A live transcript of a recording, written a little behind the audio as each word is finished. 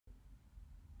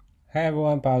Hi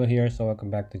everyone, Paolo here. So welcome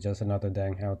back to just another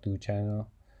dang how-to channel.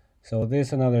 So this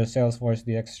is another Salesforce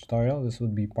DX tutorial. This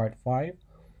would be part 5.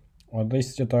 On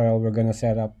this tutorial, we're gonna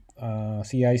set up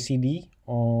CI/CD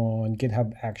on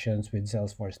Github Actions with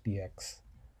Salesforce DX.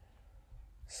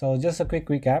 So just a quick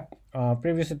recap.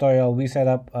 Previous tutorial, we set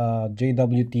up a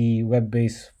JWT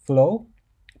web-based flow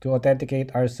to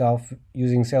authenticate ourselves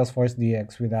using Salesforce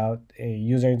DX without a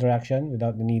user interaction,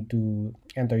 without the need to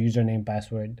enter username,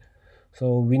 password.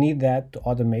 So we need that to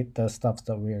automate the stuff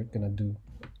that we're gonna do.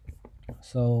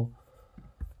 So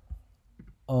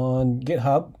on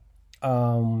GitHub,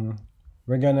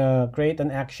 we're gonna create an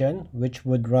action which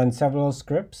would run several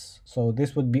scripts. So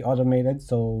this would be automated.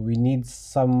 So we need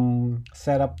some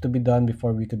setup to be done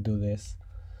before we could do this.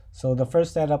 So the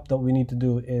first setup that we need to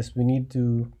do is we need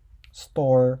to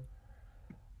store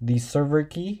the server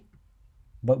key,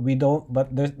 but we don't,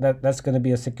 that's going to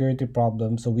be a security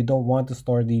problem. So we don't want to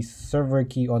store the server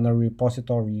key on a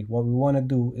repository. What we want to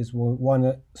do is we want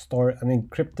to store an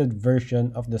encrypted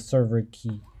version of the server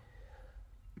key.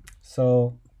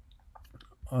 So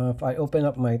if I open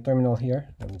up my terminal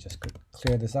here, let me just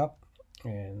clear this up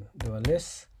and do a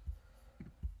list.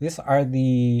 These are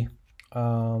the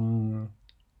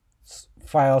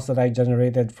files that I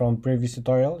generated from previous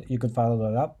tutorial. You could follow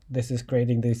that up. This is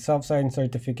creating the self-signed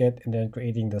certificate and then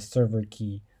creating the server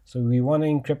key. So we want to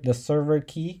encrypt the server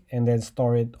key and then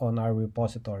store it on our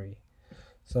repository.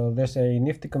 So there's a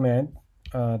nifty command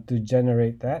to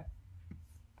generate that.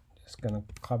 Just gonna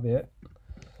copy it.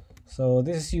 So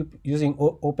this is using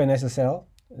openssl.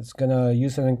 It's gonna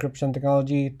use an encryption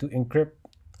technology to encrypt.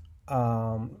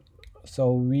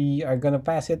 So we are gonna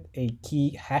pass it a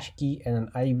key, hash key, and an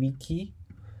IV key.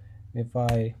 If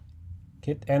I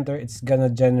hit enter, it's gonna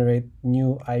generate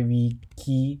new IV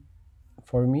key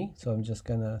for me. So I'm just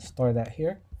gonna store that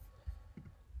here.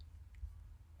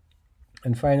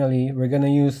 And finally, we're gonna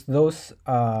use those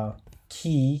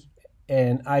key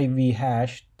and IV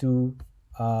hash to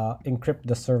encrypt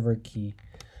the server key.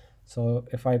 So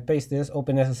if I paste this,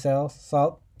 openssl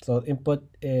salt, so input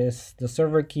is the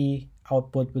server key,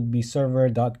 output would be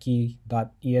server.key.enc,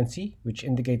 which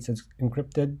indicates it's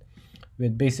encrypted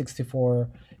with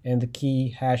base64, and the key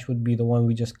hash would be the one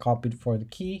we just copied for the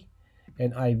key,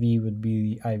 and IV would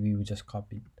be the IV we just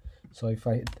copied. So if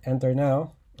I hit enter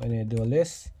now and I do a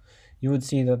list, you would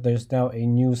see that there's now a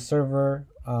new server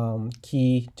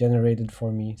key generated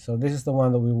for me. So this is the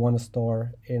one that we want to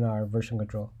store in our version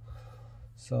control.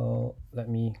 So let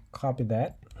me copy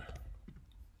that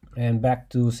and back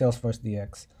to Salesforce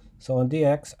DX. So on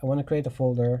DX, I want to create a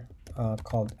folder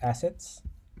called assets.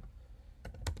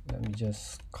 Let me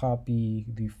just copy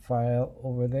the file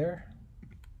over there.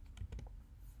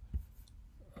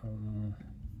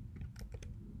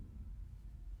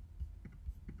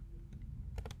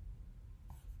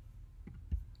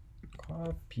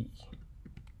 Copy.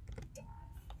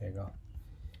 There you go.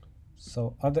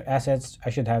 So other assets, I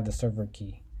should have the server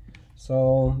key.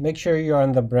 So make sure you're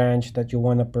on the branch that you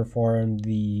want to perform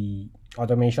the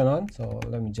automation on. So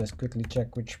let me just quickly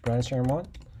check which branch I'm on.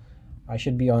 I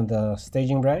should be on the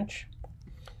staging branch.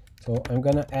 So I'm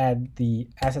gonna add the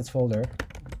assets folder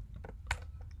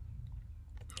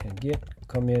and git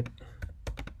commit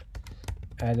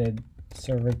added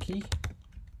server key.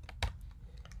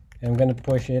 I'm gonna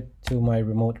push it to my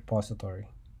remote repository.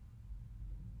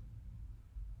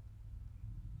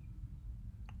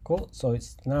 Cool, so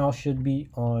it's now should be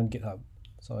on GitHub.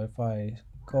 So if I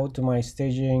go to my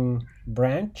staging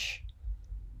branch,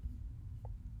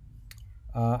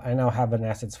 I now have an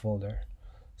assets folder.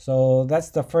 So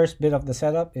that's the first bit of the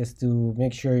setup, is to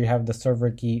make sure you have the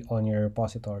server key on your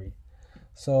repository.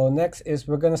 So next is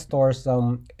we're going to store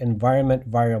some environment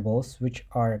variables which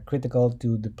are critical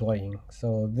to deploying.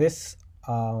 So this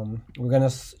we're going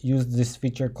to use this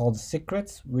feature called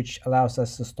secrets, which allows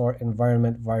us to store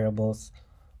environment variables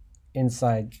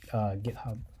inside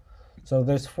GitHub. So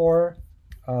there's 4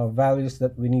 values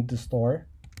that we need to store.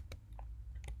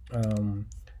 I'm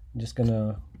just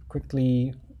gonna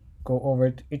quickly go over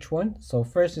to each one. So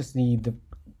first is the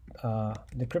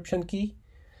decryption key.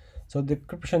 So the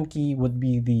decryption key would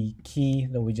be the key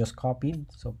that we just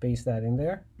copied. So paste that in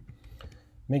there.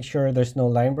 Make sure there's no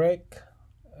line break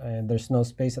and there's no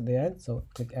space at the end. So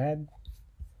click add.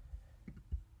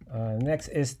 Next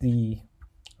is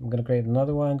I'm going to create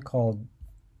another one called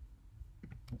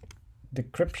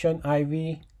decryption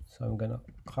IV. So I'm going to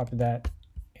copy that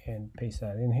and paste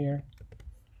that in here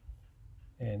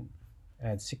and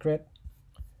add secret.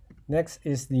 Next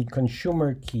is the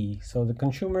consumer key. So the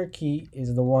consumer key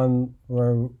is the one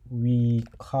where we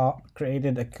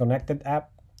created a connected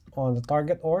app on the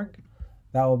target org.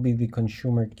 that will be the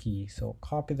consumer key. So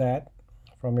copy that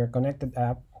from your connected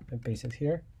app and paste it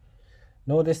here.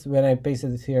 Notice when I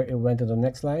pasted it here, it went to the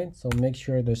next line. So make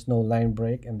sure there's no line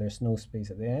break and there's no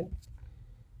space at the end.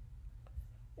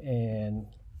 And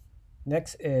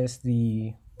next is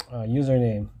the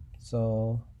username.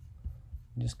 So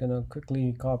I'm just gonna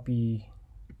quickly copy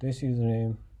this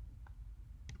username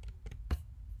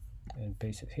and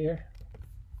paste it here.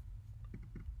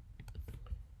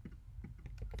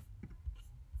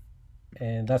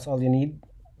 And that's all you need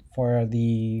for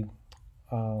the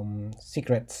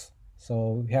secrets.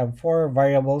 So we have 4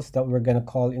 variables that we're gonna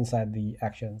call inside the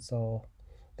action. So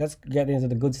let's get into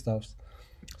the good stuff.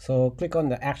 So click on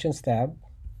the Actions tab.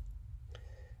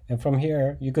 And from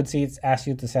here, you could see it's asked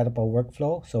you to set up a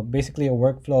workflow. So basically a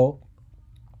workflow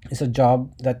is a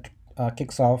job that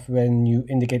kicks off when you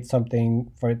indicate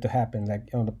something for it to happen, like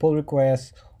the pull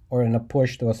request or in a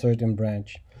push to a certain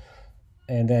branch.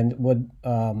 And then it would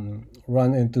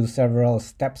run into several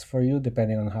steps for you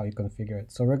depending on how you configure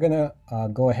it. So we're gonna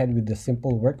go ahead with the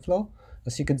simple workflow.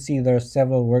 As you can see, there's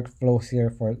several workflows here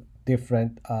for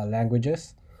different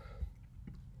languages.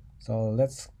 So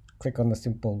let's click on the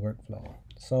simple workflow.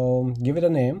 So give it a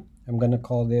name. I'm gonna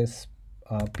call this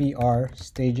PR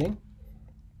staging.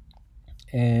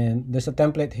 And there's a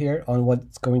template here on what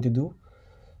it's going to do.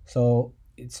 So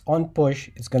it's on push,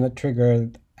 it's gonna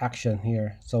trigger action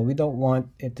here. So we don't want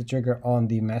it to trigger on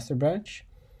the master branch.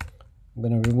 I'm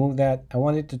gonna remove that. I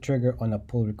want it to trigger on a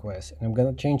pull request, and I'm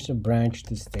gonna change the branch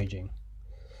to staging.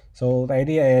 So the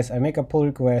idea is I make a pull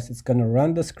request, it's gonna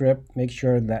run the script, make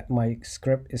sure that my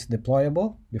script is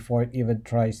deployable before it even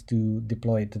tries to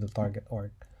deploy it to the target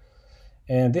org.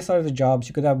 And these are the jobs.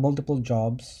 You could have multiple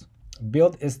jobs.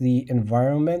 Build is the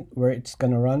environment where it's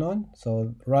gonna run on.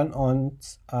 So run on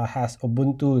has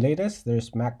Ubuntu latest.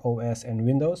 There's Mac OS and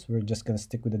Windows. We're just gonna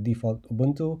stick with the default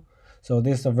Ubuntu. So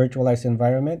this is a virtualized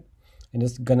environment, and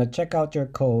it's gonna check out your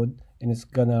code, and it's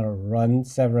gonna run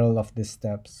several of these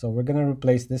steps. So we're gonna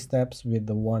replace these steps with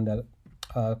the one that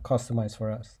customized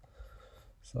for us.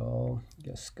 So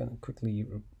just gonna quickly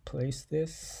replace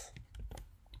this.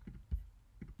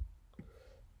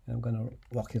 I'm gonna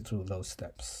walk you through those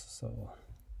steps.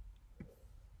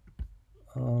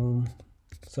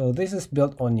 So this is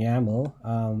built on YAML.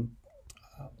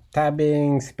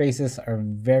 Tabbing spaces are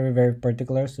very, very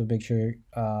particular, so make sure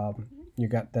you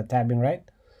got the tabbing right.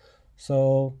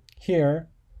 So here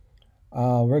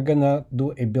we're gonna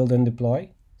do a build and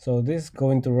deploy. So this is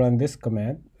going to run this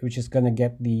command, which is gonna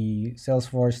get the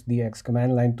Salesforce DX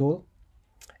command line tool,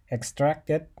 extract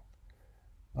it,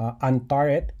 untar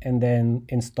it, and then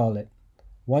install it.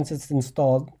 Once it's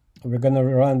installed, we're going to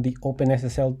run the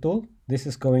openssl tool. This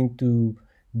is going to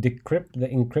decrypt the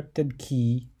encrypted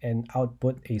key and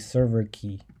output a server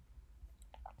key.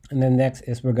 And then next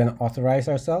is we're going to authorize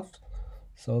ourselves.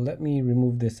 So let me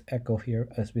remove this echo here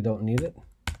as we don't need it,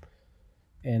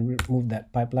 and remove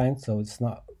that pipeline. So it's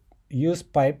not use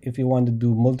pipe if you want to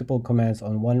do multiple commands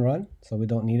on one run. So we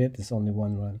don't need it. It's only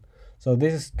one run. So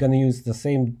this is going to use the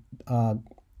same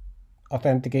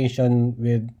authentication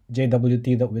with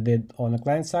JWT that we did on the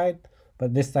client side,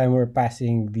 but this time we're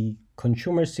passing the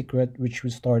consumer secret, which we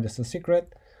stored as a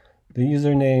secret, the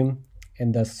username,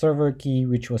 and the server key,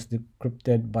 which was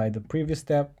decrypted by the previous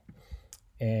step,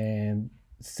 and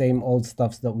same old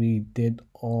stuffs that we did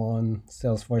on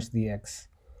Salesforce DX.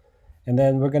 And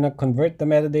then we're gonna convert the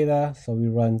metadata, so we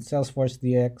run Salesforce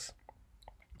DX.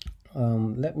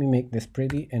 Let me make this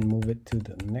pretty and move it to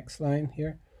the next line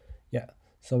here. Yeah.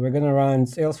 So we're going to run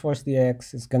Salesforce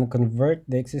DX. It's going to convert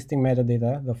the existing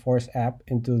metadata, the Force app,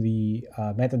 into the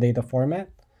metadata format.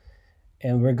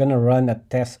 And we're going to run a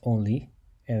test only.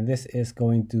 And this is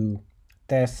going to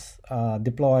test,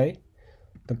 deploy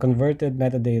the converted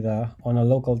metadata on a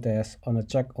local test on a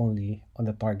check only on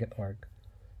the target org.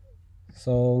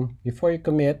 So before you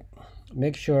commit,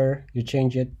 make sure you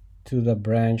change it to the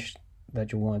branch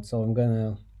that you want. So I'm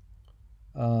going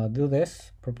to do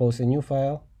this, propose a new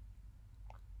file.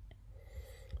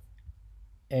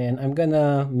 And I'm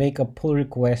gonna make a pull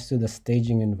request to the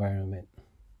staging environment.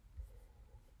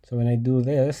 So when I do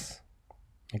this,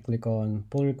 I click on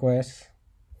pull request.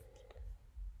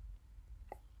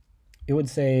 It would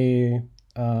say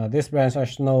this branch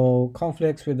has no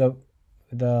conflicts with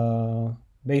the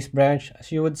base branch. As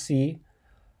you would see,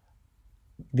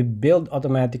 the build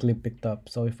automatically picked up.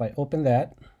 So if I open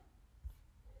that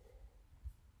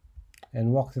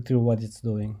and walk you through what it's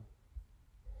doing.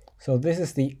 So this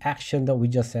is the action that we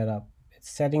just set up. It's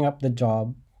setting up the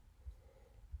job.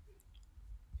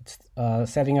 It's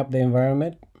setting up the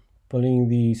environment, pulling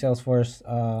the Salesforce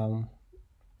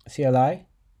CLI.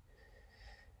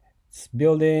 It's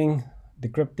building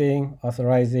decrypting,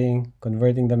 authorizing,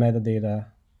 converting the metadata,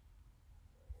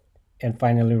 and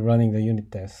finally running the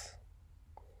unit test.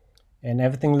 And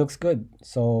everything looks good.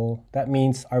 So that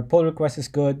means our pull request is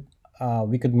good.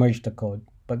 We could merge the code.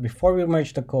 But before we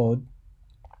merge the code,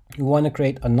 we want to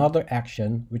create another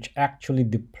action which actually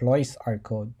deploys our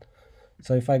code.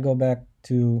 So if I go back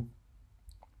to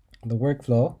the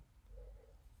workflow,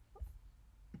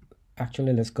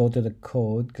 actually let's go to the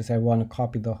code because I want to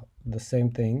copy the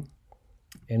same thing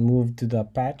and move to the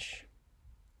patch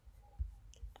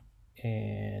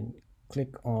and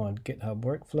click on GitHub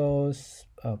Workflows,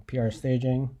 PR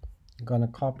staging. I'm gonna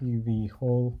copy the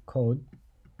whole code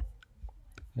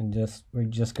and we're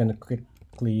just gonna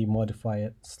quickly modify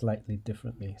it slightly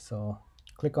differently. So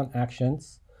click on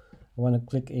Actions. I want to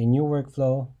click a new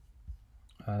workflow,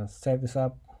 set this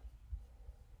up.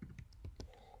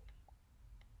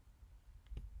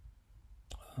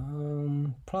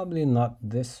 Probably not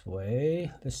this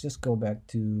way. Let's just go back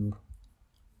to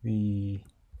the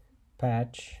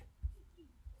patch,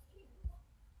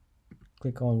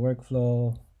 click on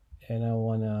workflow, and I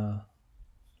want to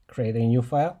create a new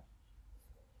file.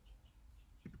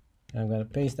 I'm going to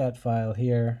paste that file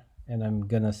here, and I'm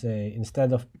going to say,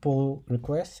 instead of pull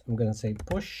request, I'm going to say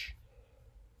push.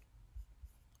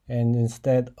 And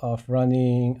instead of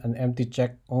running an empty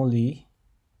check only,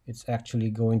 it's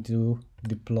actually going to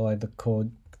deploy the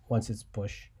code once it's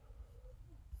pushed.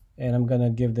 And I'm going to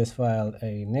give this file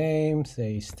a name,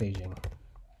 say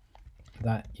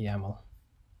staging.yaml,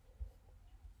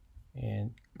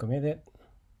 and commit it.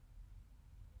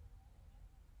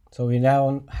 So we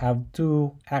now have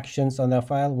two actions on that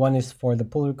file. One is for the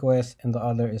pull request and the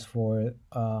other is for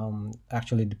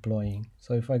actually deploying.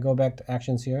 So if I go back to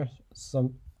actions here,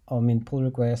 pull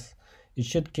request, it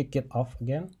should kick it off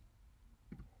again.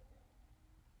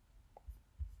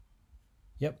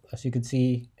 Yep, as you can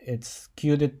see, it's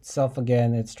queued itself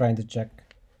again. It's trying to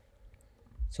check.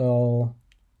 So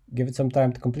give it some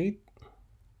time to complete.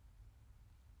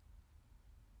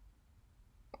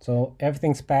 So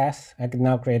everything's passed. I can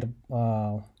now create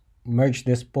merge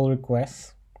this pull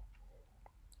request.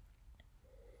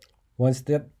 Once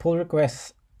the pull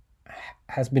request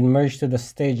has been merged to the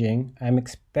staging, I'm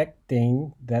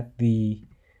expecting that the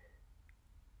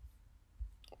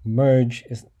merge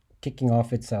is kicking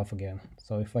off itself again.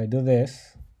 So if I do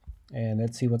this, and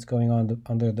let's see what's going on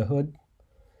under the hood,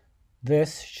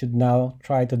 this should now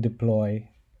try to deploy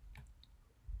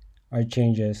our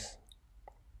changes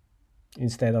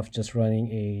instead of just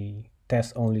running a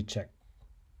test only check.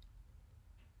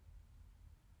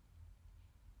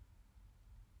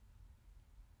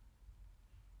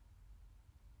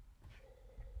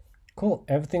 Cool,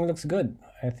 everything looks good.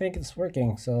 I think it's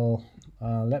working. So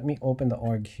let me open the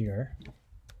org here.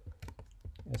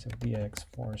 SFDX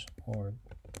force org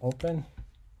open.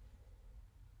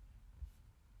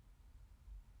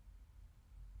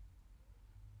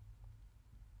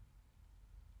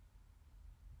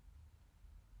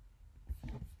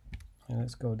 And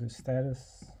let's go to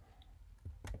status.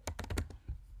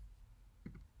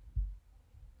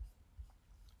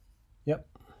 Yep.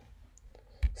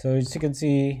 So as you can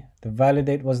see, the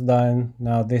validate was done.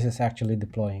 Now this is actually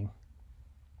deploying.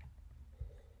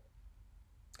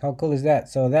 How cool is that?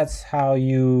 So that's how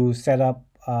you set up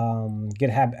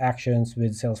GitHub Actions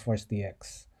with Salesforce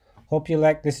DX. Hope you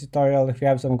liked this tutorial. If you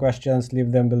have some questions,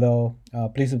 leave them below.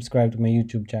 Please subscribe to my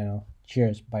YouTube channel.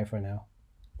 Cheers. Bye for now.